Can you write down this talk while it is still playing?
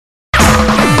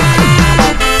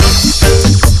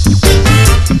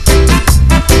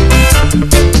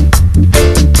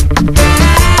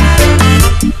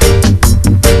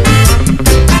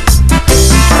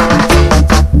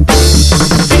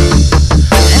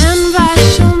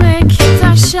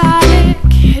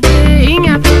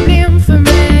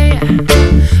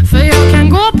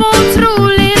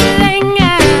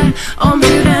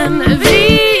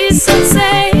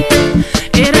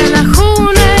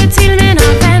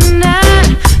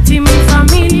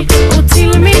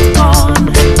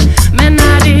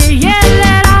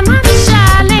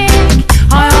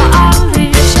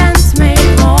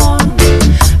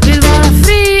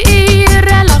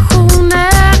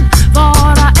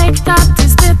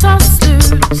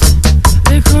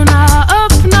vill kunna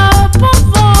öppna upp och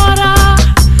vara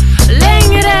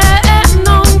längre än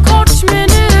någon kort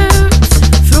minut.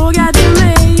 Frågar du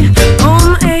mig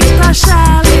om äkta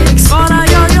kärlek, svarar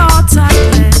jag ja tack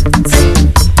rätt.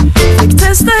 Fick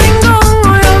testa en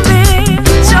gång och jag vet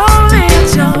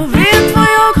vad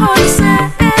jag har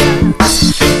sett.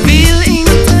 Vill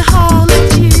inte ha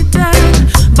något givet,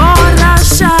 bara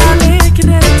kärlek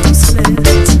rätt och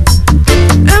slätt.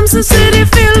 Ömsesidig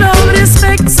fylld av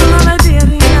respekt, såna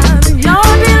värderingar, ja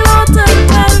det låter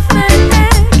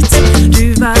perfekt.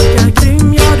 Du verkar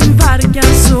grym, ja du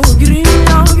verkar så grym,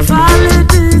 jag faller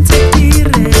dit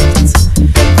direkt.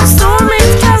 Förstår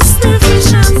mitt kast nu för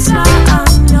känslan,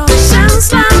 ja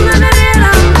känslan den är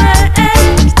redan väckt.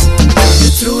 Du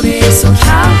tror det är så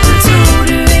kallt, du tror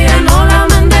du är en nolla,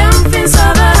 men den finns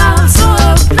överallt, så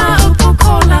öppna upp och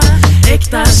kolla.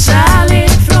 Äkta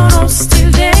kärlek från oss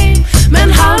till dig,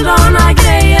 men halvdana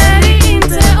grejer är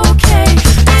inte okej.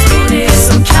 Du tror det är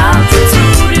så kallt, du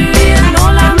tror du är en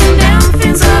nolla, men den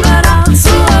finns överallt,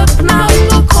 så öppna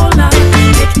upp och kolla.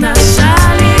 Äkta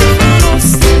kärlek från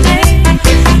oss till dig,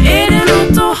 är det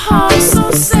något att ha så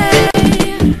säg.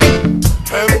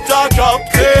 Hämta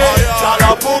kapten,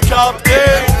 kalla på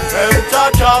kapten. Hämta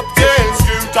kapten,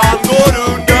 skutan går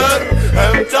under.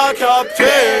 Hämta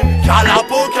kapten, kalla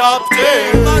på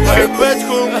kapten. Skeppet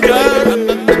sjunker.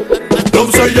 De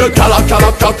säger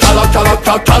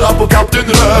kalla på Kapten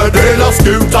Röd. Hela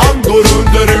skutan går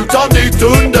under utan ditt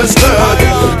understöd.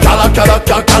 Kalla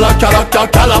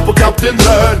på Kapten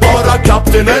Röd. Bara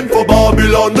kaptenen på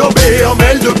Babylon och be om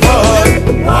eldupphör.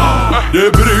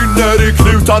 Det brinner i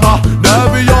knutarna när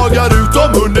vi jagar ut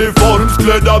de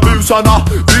uniformsklädda busarna.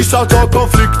 Vissa tar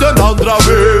konflikten, andra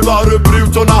vevar upp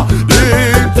rutorna. Det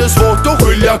är inte svårt att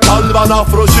skilja kalvarna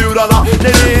från tjurarna. Nej,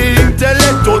 det är inte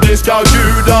lätt och det ska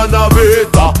gudarna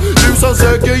veta. Du som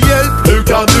söker hjälp, nu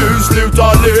kan du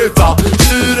sluta leta.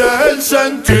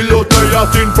 Styrelsen tillåt mig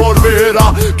att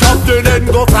informera. Kaptenen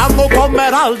går fram och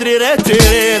kommer aldrig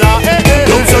retirera.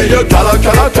 De säger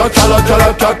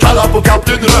kalla på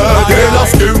Kapten Röd. Hela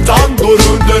skutan går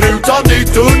under utan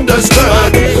ditt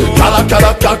understöd. Kalla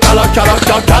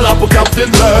på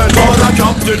Kapten Röd. Bara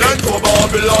kaptenen på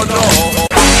Babylon.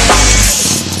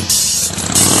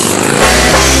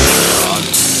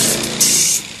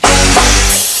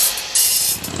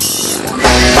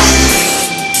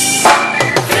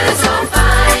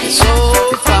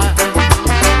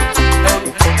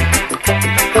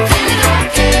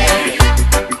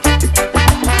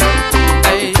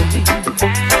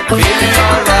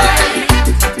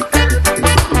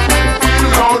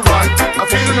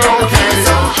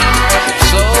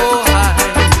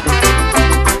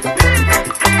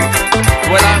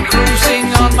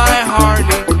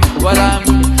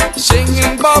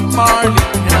 Harley,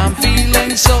 and I'm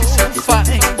feeling so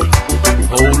fine.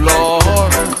 Oh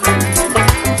Lord,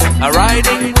 I'm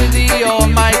riding with the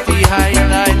Almighty high,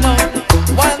 and I know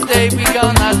one day we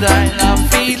gonna die. And I'm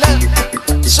feeling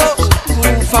so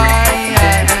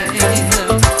fine.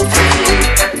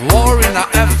 War in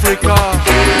Africa,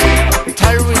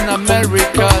 terror in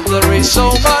America. There is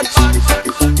so much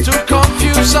to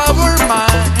confuse our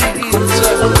minds.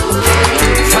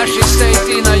 Fascist state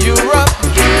in Europe,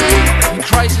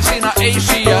 crisis in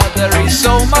Asia. There is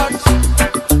so much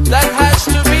that has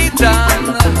to be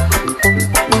done.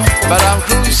 But I'm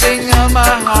cruising on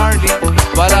my Harley,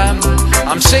 but I'm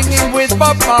singing with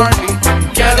Bob Marley.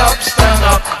 Get up, stand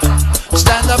up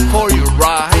for your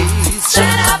rights.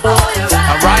 Stand up for your rights.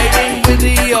 I'm riding with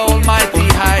the Almighty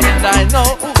high, and I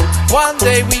know one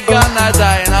day we gonna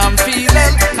die. And I'm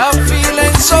feeling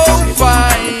so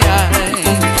fine.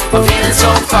 I'm feeling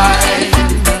so fine.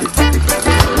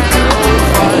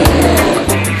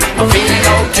 I'm feeling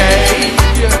okay.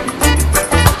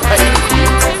 Hey.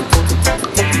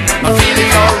 I'm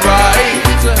feeling alright.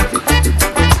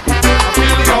 I'm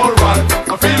feeling alright.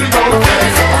 I'm feeling okay.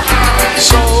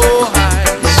 So high,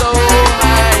 so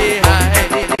high,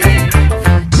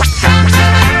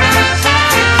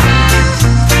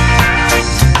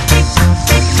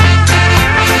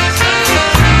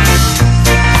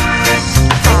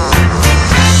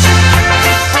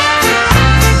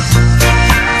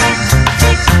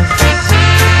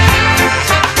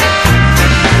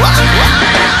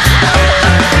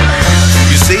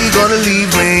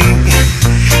 leave me.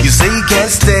 You say you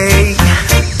can't stay.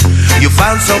 You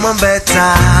found someone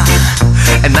better,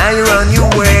 and now you're on your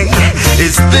way.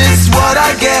 Is this what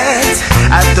I get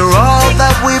after all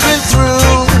that we've been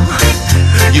through?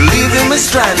 You're leaving me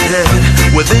stranded.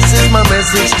 Well, this is my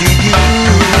message to you.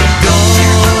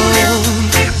 Don't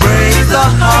break the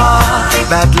heart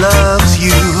that loves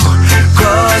you,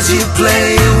 'cause you're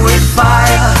playing with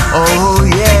fire. Oh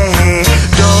yeah,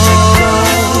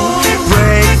 don't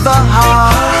break the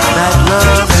heart that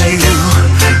loves you.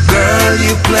 Girl,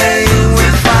 you playing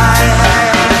with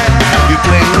fire. You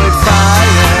playing with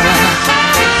fire.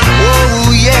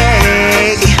 Oh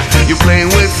yeah, you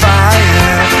playing with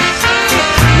fire.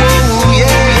 Oh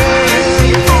yeah.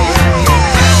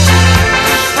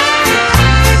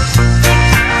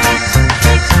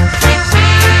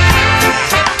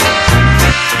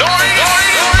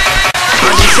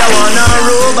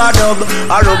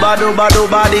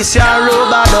 RubaDub, this ya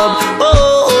RubaDub.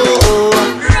 Oh,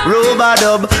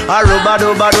 RubaDub,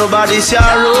 RubaDub, this ya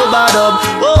RubaDub.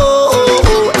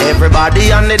 Oh,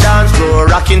 everybody on the dance floor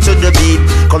rocking to the beat.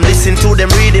 Come listen to them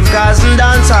rhythm, cause them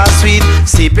dance are sweet.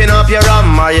 Sipping up your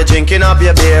rum or you drinking up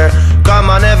your beer. Come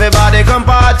on everybody, come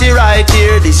party right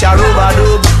here. This ya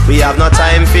RubaDub, we have no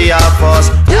time for your fuss.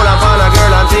 Hold up on a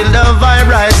girl until the vibe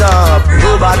rise up.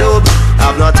 RubaDub,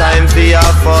 have no time for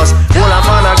your fuss. Hold up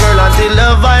on a girl until the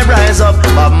vibe rise up.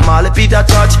 Bob Marley, Peter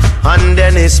Touch and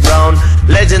Dennis Brown,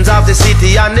 legends of the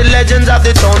city and the legends of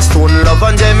the town. Stone Love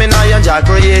and Gemini and Jack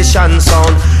Creation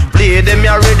sound. Play them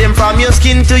your rhythm from your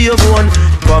skin to your bone.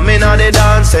 Come in on the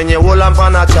dance and you hold up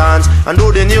on a chance and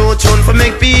do the new tune for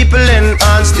make people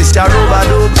enhance. This ya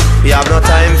RubaDub, we have no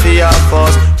time for your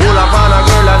fuss. Hold up on a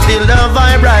girl until the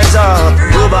vibe rise up.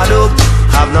 RubaDub,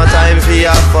 have no time for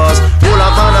your fuss. Hold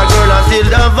up on a girl until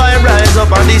the vibe rise up.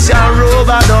 And this ya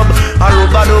RubaDub, a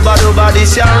RubaDub,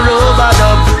 this ya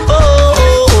RubaDub.